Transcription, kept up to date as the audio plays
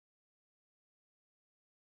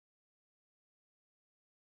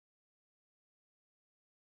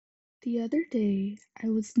The other day, I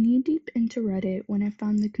was knee-deep into Reddit when I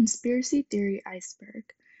found the conspiracy theory iceberg.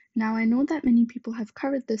 Now, I know that many people have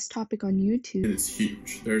covered this topic on YouTube. It is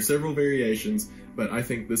huge. There are several variations, but I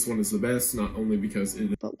think this one is the best, not only because it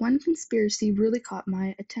is. But one conspiracy really caught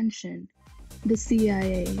my attention: the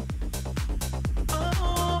CIA.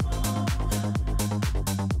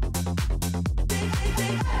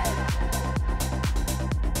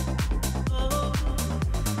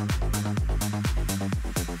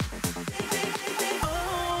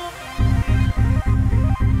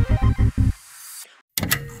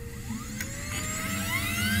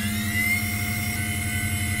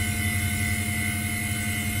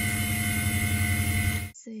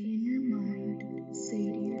 Say in your mind, say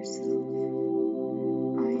to yourself,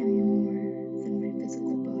 I am more than my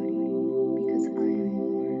physical body, because I am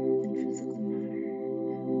more than physical matter.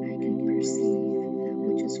 I can perceive that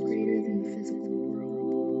which is greater than the physical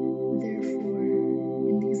world. Therefore,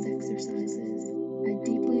 in these exercises, I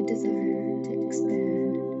deeply desire to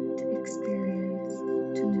expand, to experience,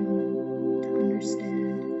 to know, to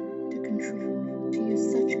understand, to control, to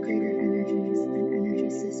use such greater energies and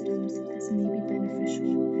energy systems as may be beneficial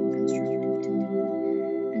and constructive to me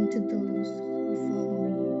and to those who follow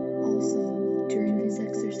me. Also, during these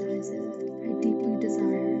exercises, I deeply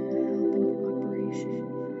desire the help and cooperation,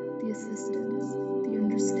 the assistance, the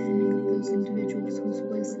understanding of those individuals whose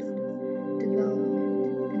wisdom,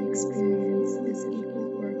 development, and experience is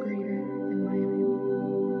equal or greater than my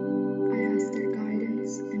own. I ask their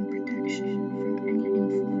guidance and protection from any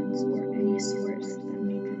influence or any source that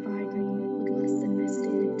may provide me with less than my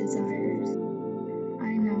stated desires.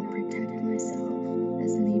 I now protect myself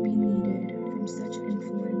as may be needed from such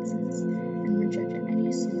influences and reject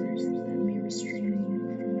any source that may restrain me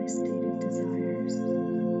from my stated desires.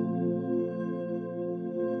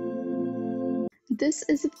 This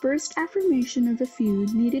is the first affirmation of a few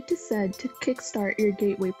needed to said to kickstart your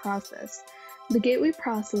gateway process. The gateway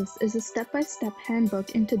process is a step-by-step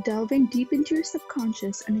handbook into delving deep into your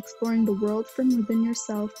subconscious and exploring the world from within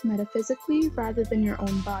yourself metaphysically rather than your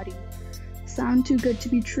own body. Sound too good to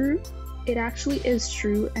be true? It actually is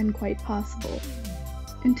true and quite possible.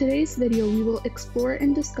 In today's video, we will explore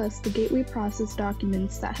and discuss the gateway process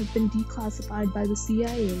documents that have been declassified by the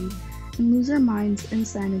CIA and lose our minds and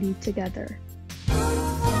sanity together.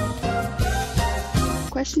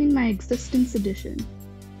 Questioning My Existence Edition.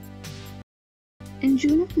 In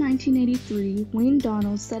June of 1983, Wayne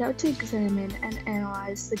Donald set out to examine and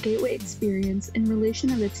analyze the gateway experience in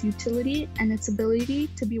relation of its utility and its ability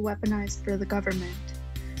to be weaponized for the government.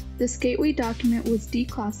 This gateway document was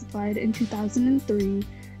declassified in 2003,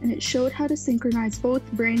 and it showed how to synchronize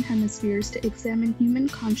both brain hemispheres to examine human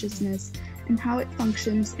consciousness and how it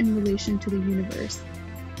functions in relation to the universe.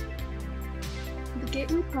 The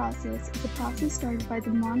gateway process is a process started by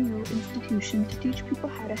the Monroe Institution to teach people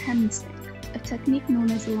how to hemi-sync, a technique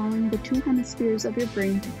known as allowing the two hemispheres of your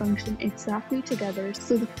brain to function exactly together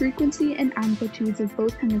so the frequency and amplitudes of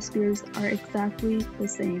both hemispheres are exactly the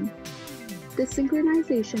same. This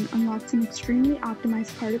synchronization unlocks an extremely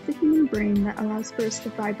optimized part of the human brain that allows for us to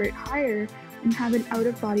vibrate higher and have an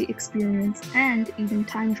out-of-body experience and even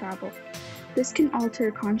time travel. This can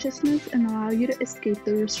alter consciousness and allow you to escape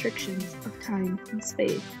the restrictions of time and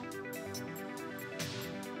space.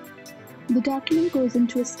 The document goes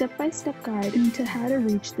into a step-by-step guide into how to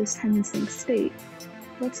reach this hemi-sync state.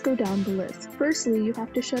 Let's go down the list. Firstly, you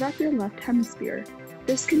have to shut off your left hemisphere.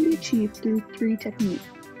 This can be achieved through 3 techniques: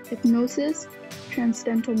 hypnosis,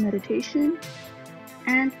 transcendental meditation,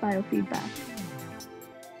 and biofeedback.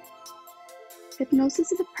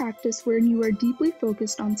 Hypnosis is a practice wherein you are deeply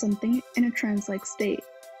focused on something in a trance-like state.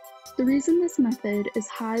 The reason this method is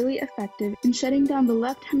highly effective in shutting down the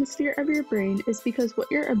left hemisphere of your brain is because what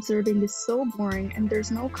you're observing is so boring and there's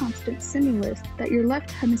no constant stimulus that your left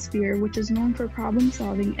hemisphere, which is known for problem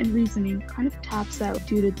solving and reasoning, kind of taps out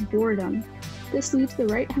due to the boredom. This leaves the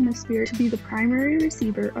right hemisphere to be the primary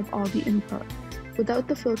receiver of all the input, without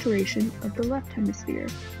the filtration of the left hemisphere.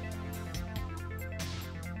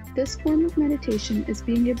 This form of meditation is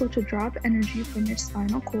being able to drop energy from your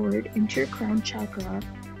spinal cord into your crown chakra,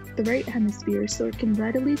 the right hemisphere, so it can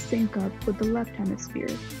readily sync up with the left hemisphere.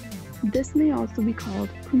 This may also be called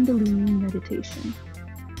Kundalini meditation.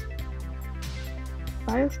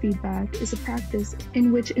 Biofeedback is a practice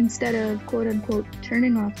in which instead of quote-unquote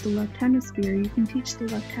turning off the left hemisphere, you can teach the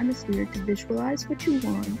left hemisphere to visualize what you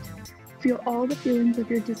want, feel all the feelings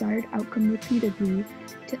of your desired outcome repeatedly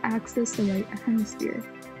to access the right hemisphere.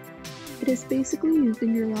 It is basically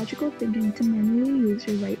using your logical thinking to manually use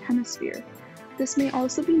your right hemisphere. This may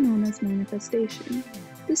also be known as manifestation.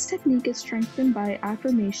 This technique is strengthened by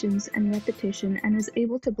affirmations and repetition and is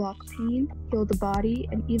able to block pain, heal the body,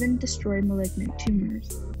 and even destroy malignant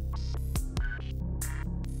tumors.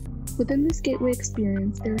 Within this gateway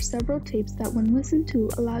experience, there are several tapes that when listened to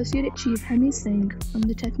allows you to achieve hemi-sync from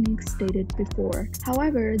the techniques stated before.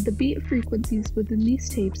 However, the beat frequencies within these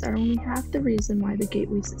tapes are only half the reason why the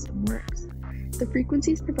gateway system works. The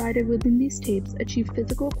frequencies provided within these tapes achieve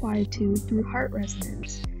physical quietude through heart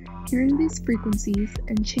resonance. Hearing these frequencies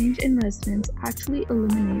and change in resonance actually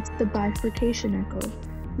eliminates the bifurcation echo.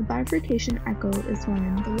 The bifurcation echo is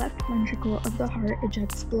when the left ventricle of the heart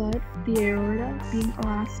ejects blood, the aorta, being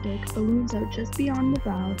elastic, balloons out just beyond the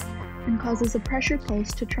valve, and causes a pressure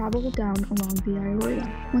pulse to travel down along the aorta.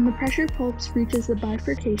 When the pressure pulse reaches the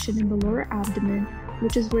bifurcation in the lower abdomen,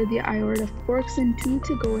 which is where the aorta forks into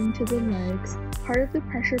to go into the legs, part of the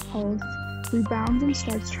pressure pulse rebounds and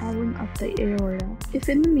starts traveling up the aorta. If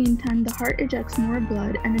in the meantime the heart ejects more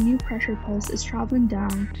blood and a new pressure pulse is traveling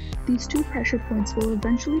down, these two pressure points will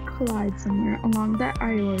eventually collide somewhere along that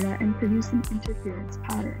aorta and produce an interference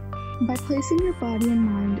pattern. By placing your body and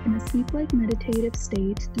mind in a sleep-like meditative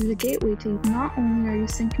state through the gateway tape, not only are you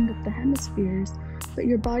syncing up the hemispheres, but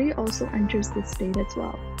your body also enters this state as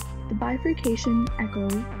well. The bifurcation echo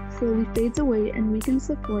slowly fades away and weakens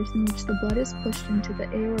the force in which the blood is pushed into the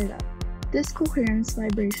aorta. This coherence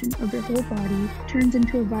vibration of your whole body turns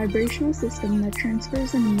into a vibrational system that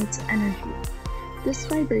transfers and emits energy. This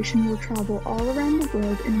vibration will travel all around the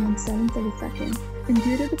world in 1/7 of a second, and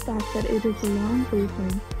due to the fact that it is a long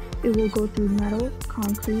wavelength, it will go through metal,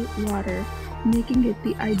 concrete, water, making it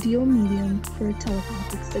the ideal medium for a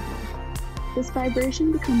telepathic signal. This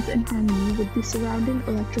vibration becomes in harmony with the surrounding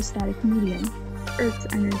electrostatic medium, Earth's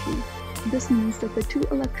energy. This means that the two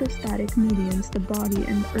electrostatic mediums, the body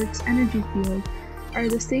and the Earth's energy field, are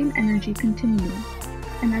the same energy continuum.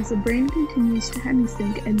 And as the brain continues to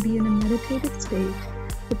hemi-sync and be in a meditative state,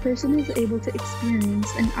 the person is able to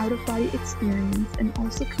experience an out-of-body experience and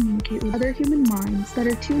also communicate with other human minds that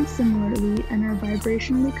are tuned similarly and are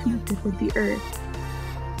vibrationally connected with the Earth.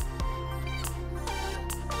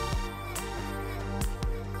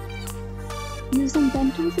 Using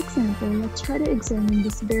Bento's example, let's try to examine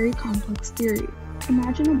this very complex theory.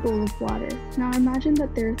 Imagine a bowl of water. Now imagine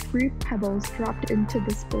that there are 3 pebbles dropped into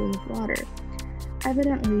this bowl of water.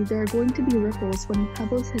 Evidently, there are going to be ripples when the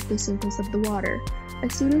pebbles hit the surface of the water.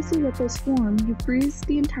 As soon as the ripples form, you freeze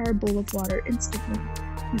the entire bowl of water instantly.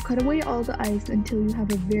 You cut away all the ice until you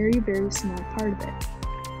have a very, very small part of it.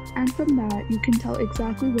 And from that, you can tell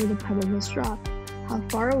exactly where the pebble was dropped, how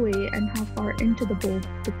far away and how far into the bowl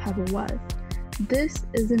the pebble was. This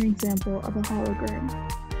is an example of a hologram.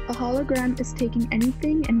 A hologram is taking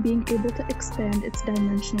anything and being able to expand its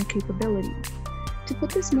dimensional capabilities. To put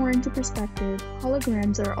this more into perspective,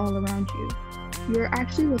 holograms are all around you. You are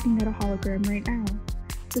actually looking at a hologram right now.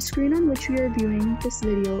 The screen on which you are viewing this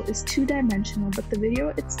video is 2-dimensional, but the video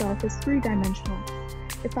itself is 3-dimensional.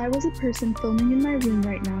 If I was a person filming in my room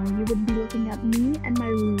right now, you would be looking at me and my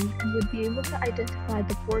room and would be able to identify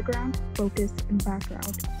the foreground, focus, and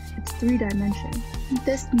background. It's 3-dimension.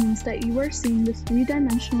 This means that you are seeing this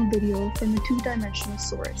 3-dimensional video from a 2-dimensional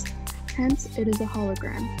source. Hence, it is a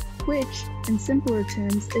hologram, which, in simpler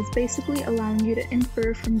terms, is basically allowing you to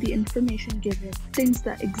infer from the information given things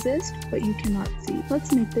that exist but you cannot see.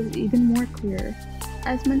 Let's make this even more clear.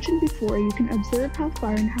 As mentioned before, you can observe how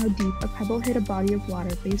far and how deep a pebble hit a body of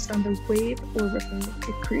water based on the wave or ripple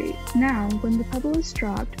it creates. Now, when the pebble is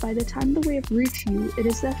dropped, by the time the wave reaches you, it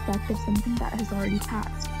is the effect of something that has already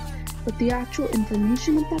passed. But the actual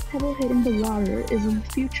information of that pebble hitting the water is in the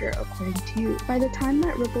future according to you. By the time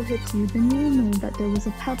that ripple hits you, then you will know that there was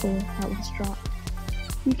a pebble that was dropped.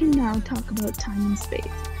 We can now talk about time and space.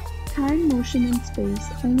 Time, motion, and space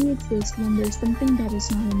only exist when there's something that is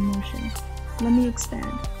not in motion. Let me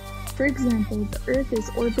expand. For example, the Earth is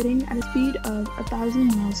orbiting at a speed of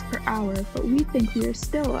 1,000 miles per hour, but we think we are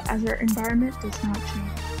still as our environment does not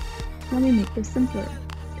change. Let me make this simpler.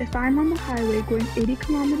 If I'm on the highway going 80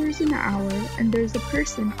 kilometers an hour and there's a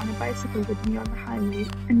person on a bicycle with me on the highway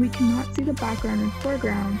and we cannot see the background and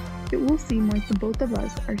foreground, it will seem like the both of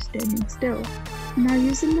us are standing still. Now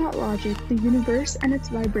using that logic, the universe and its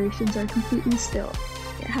vibrations are completely still.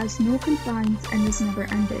 It has no confines and is never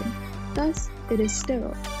ending. Thus, it is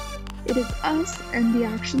still. It is us and the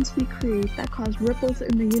actions we create that cause ripples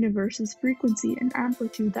in the universe's frequency and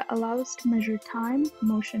amplitude that allow us to measure time,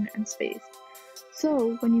 motion, and space.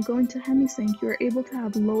 So, when you go into hemi-sync, you are able to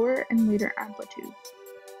have lower and later amplitudes.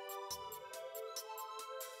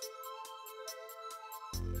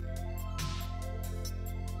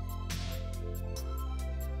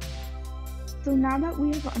 So now that we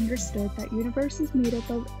have understood that universe is made up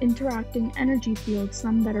of interacting energy fields,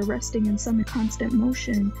 some that are resting and some in constant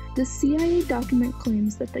motion, the CIA document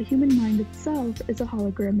claims that the human mind itself is a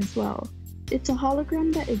hologram as well. It's a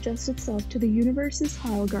hologram that adjusts itself to the universe's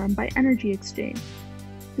hologram by energy exchange.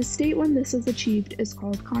 The state when this is achieved is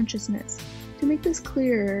called consciousness. To make this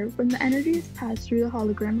clearer, when the energy is passed through the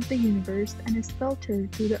hologram of the universe and is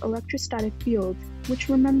filtered through the electrostatic field, which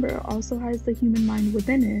remember also has the human mind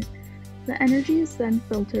within it, the energy is then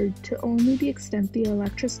filtered to only the extent the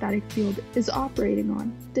electrostatic field is operating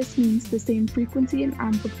on. This means the same frequency and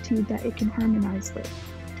amplitude that it can harmonize with.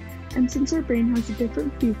 And since our brain has a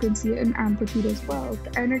different frequency and amplitude as well,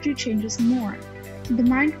 the energy changes more. The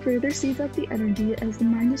mind further sees out the energy as the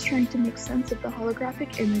mind is trying to make sense of the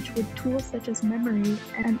holographic image with tools such as memory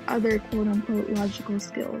and other quote-unquote logical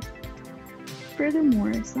skills.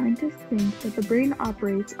 Furthermore, scientists think that the brain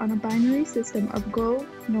operates on a binary system of go,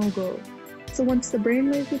 no-go. So once the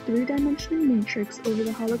brain lays a three-dimensional matrix over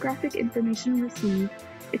the holographic information received,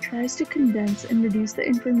 it tries to condense and reduce the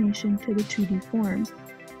information to the 2D form.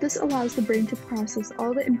 This allows the brain to process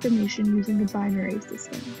all the information using a binary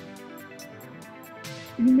system.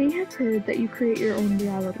 You may have heard that you create your own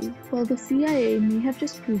reality. Well, the CIA may have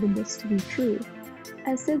just proven this to be true.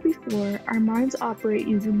 As said before, our minds operate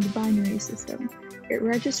using the binary system. It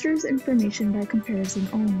registers information by comparison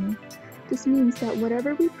only. This means that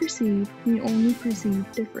whatever we perceive, we only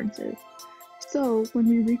perceive differences. So, when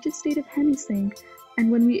we reach a state of hemi-sync, and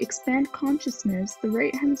when we expand consciousness, the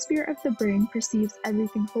right hemisphere of the brain perceives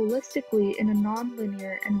everything holistically in a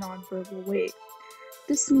non-linear and non-verbal way.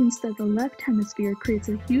 This means that the left hemisphere creates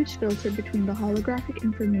a huge filter between the holographic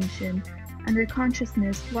information and our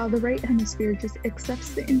consciousness, while the right hemisphere just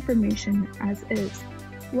accepts the information as is.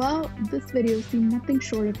 Well, this video seemed nothing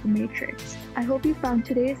short of the Matrix. I hope you found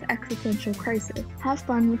today's existential crisis. Have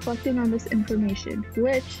fun reflecting on this information,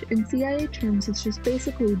 which, in CIA terms, is just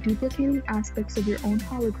basically duplicating aspects of your own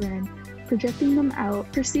hologram, projecting them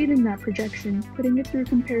out, perceiving that projection, putting it through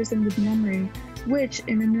comparison with memory, which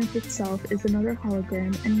in and of itself is another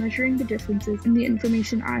hologram, and measuring the differences in the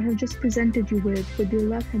information I have just presented you with your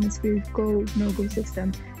left hemisphere's go, no-go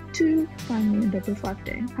system, to finally end up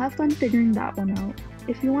reflecting. Have fun figuring that one out.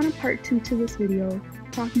 If you want a part 2 to this video,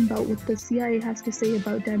 talking about what the CIA has to say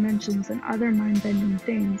about dimensions and other mind-bending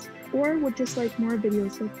things, or would just like more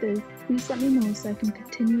videos like this, please let me know so I can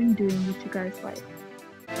continue doing what you guys like.